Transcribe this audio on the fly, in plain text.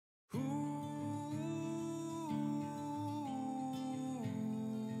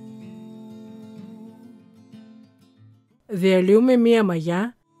Διαλύουμε μία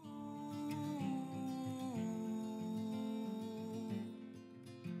μαγιά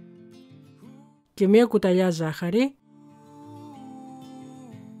και μία κουταλιά ζάχαρη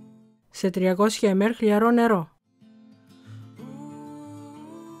σε 300 ml χλιαρό νερό.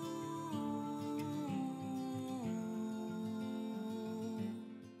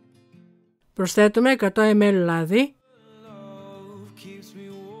 Προσθέτουμε 100 ml λάδι,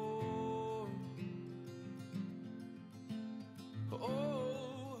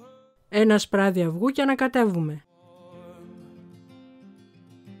 ένα σπράδι αυγού και ανακατεύουμε.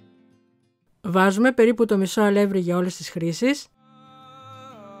 Βάζουμε περίπου το μισό αλεύρι για όλες τις χρήσεις.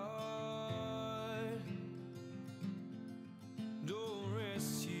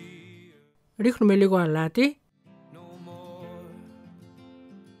 Ρίχνουμε λίγο αλάτι.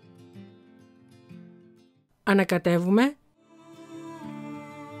 Ανακατεύουμε.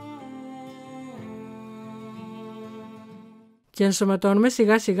 Και ενσωματώνουμε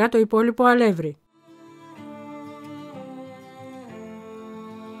σιγά σιγά το υπόλοιπο αλεύρι.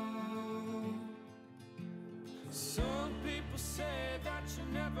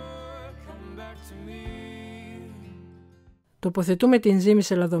 Τοποθετούμε την ζύμη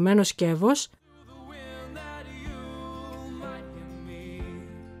σε λαδωμένο σκεύος.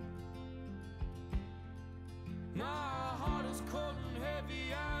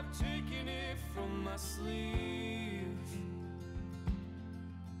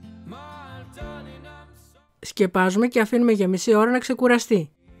 Σκεπάζουμε και αφήνουμε για μισή ώρα να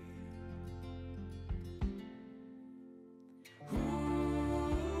ξεκουραστεί.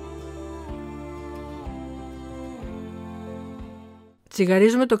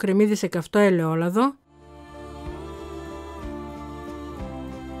 Τσιγαρίζουμε το κρεμμύδι σε καυτό ελαιόλαδο.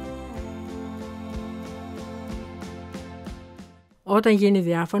 Όταν γίνει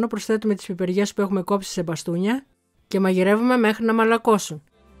διάφανο, προσθέτουμε τις πιπεριές που έχουμε κόψει σε μπαστούνια και μαγειρεύουμε μέχρι να μαλακώσουν.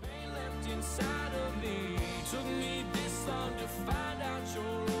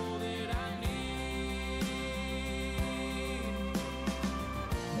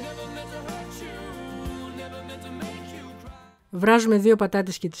 Βράζουμε 2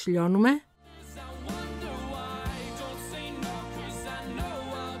 πατάτες και τις λιώνουμε.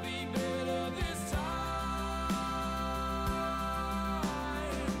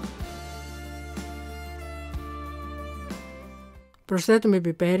 Προσθέτουμε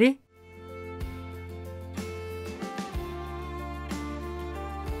πιπέρι,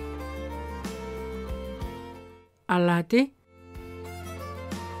 αλάτι,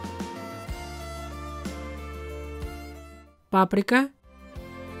 πάπρικα,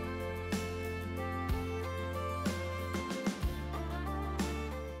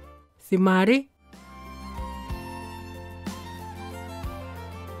 θυμάρι,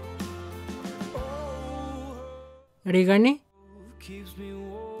 ρίγανη,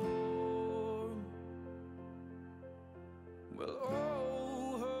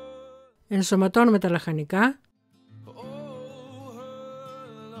 ενσωματώνουμε τα λαχανικά.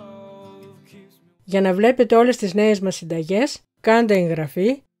 Για να βλέπετε όλες τις νέες μας συνταγές, κάντε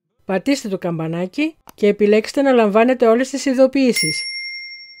εγγραφή, πατήστε το καμπανάκι και επιλέξτε να λαμβάνετε όλες τις ειδοποιήσεις.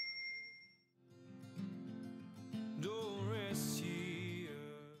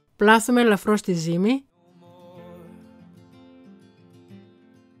 Πλάθουμε ελαφρώς τη ζύμη.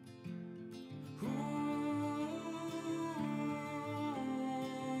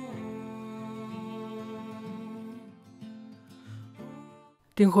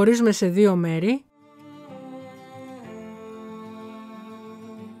 Την χωρίζουμε σε 2 μέρη.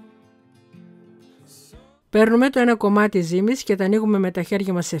 Παίρνουμε το ένα κομμάτι ζύμης και τα ανοίγουμε με τα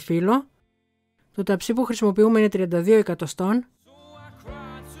χέρια μας σε φύλλο. Το ταψί που χρησιμοποιούμε είναι 32 εκατοστών.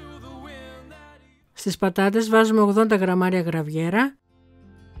 Στις πατάτες βάζουμε 80 γραμμάρια γραβιέρα.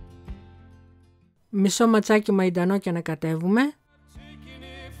 Μισό ματσάκι μαϊντανό και ανακατεύουμε.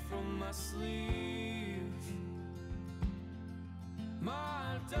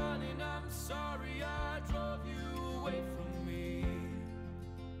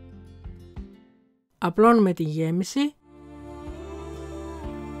 Απλώνουμε τη γέμιση.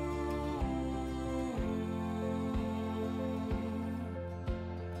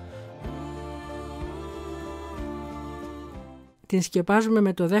 Την σκεπάζουμε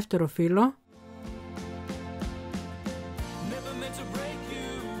με το δεύτερο φύλλο.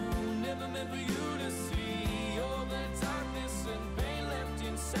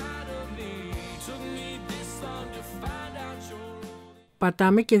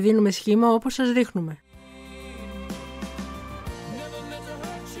 Πατάμε και δίνουμε σχήμα όπως σας δείχνουμε.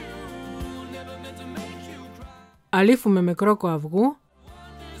 Αλήφουμε με κρόκο αυγού.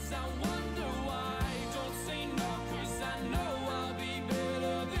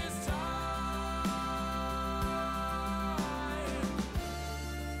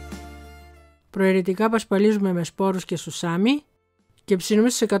 Προαιρετικά πασπαλίζουμε με σπόρους και σουσάμι και ψήνουμε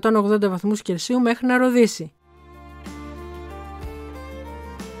στους 180 βαθμούς Κελσίου μέχρι να ροδίσει.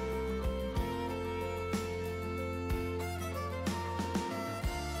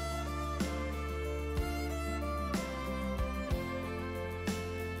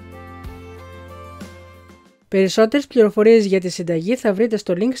 Περισσότερες πληροφορίες για τη συνταγή θα βρείτε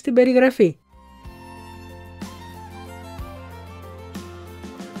στο link στην περιγραφή.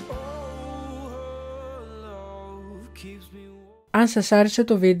 Αν σας άρεσε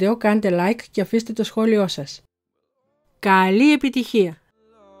το βίντεο, κάντε like και αφήστε το σχόλιο σας. Καλή επιτυχία!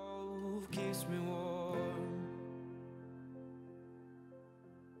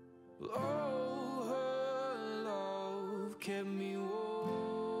 Kept me warm.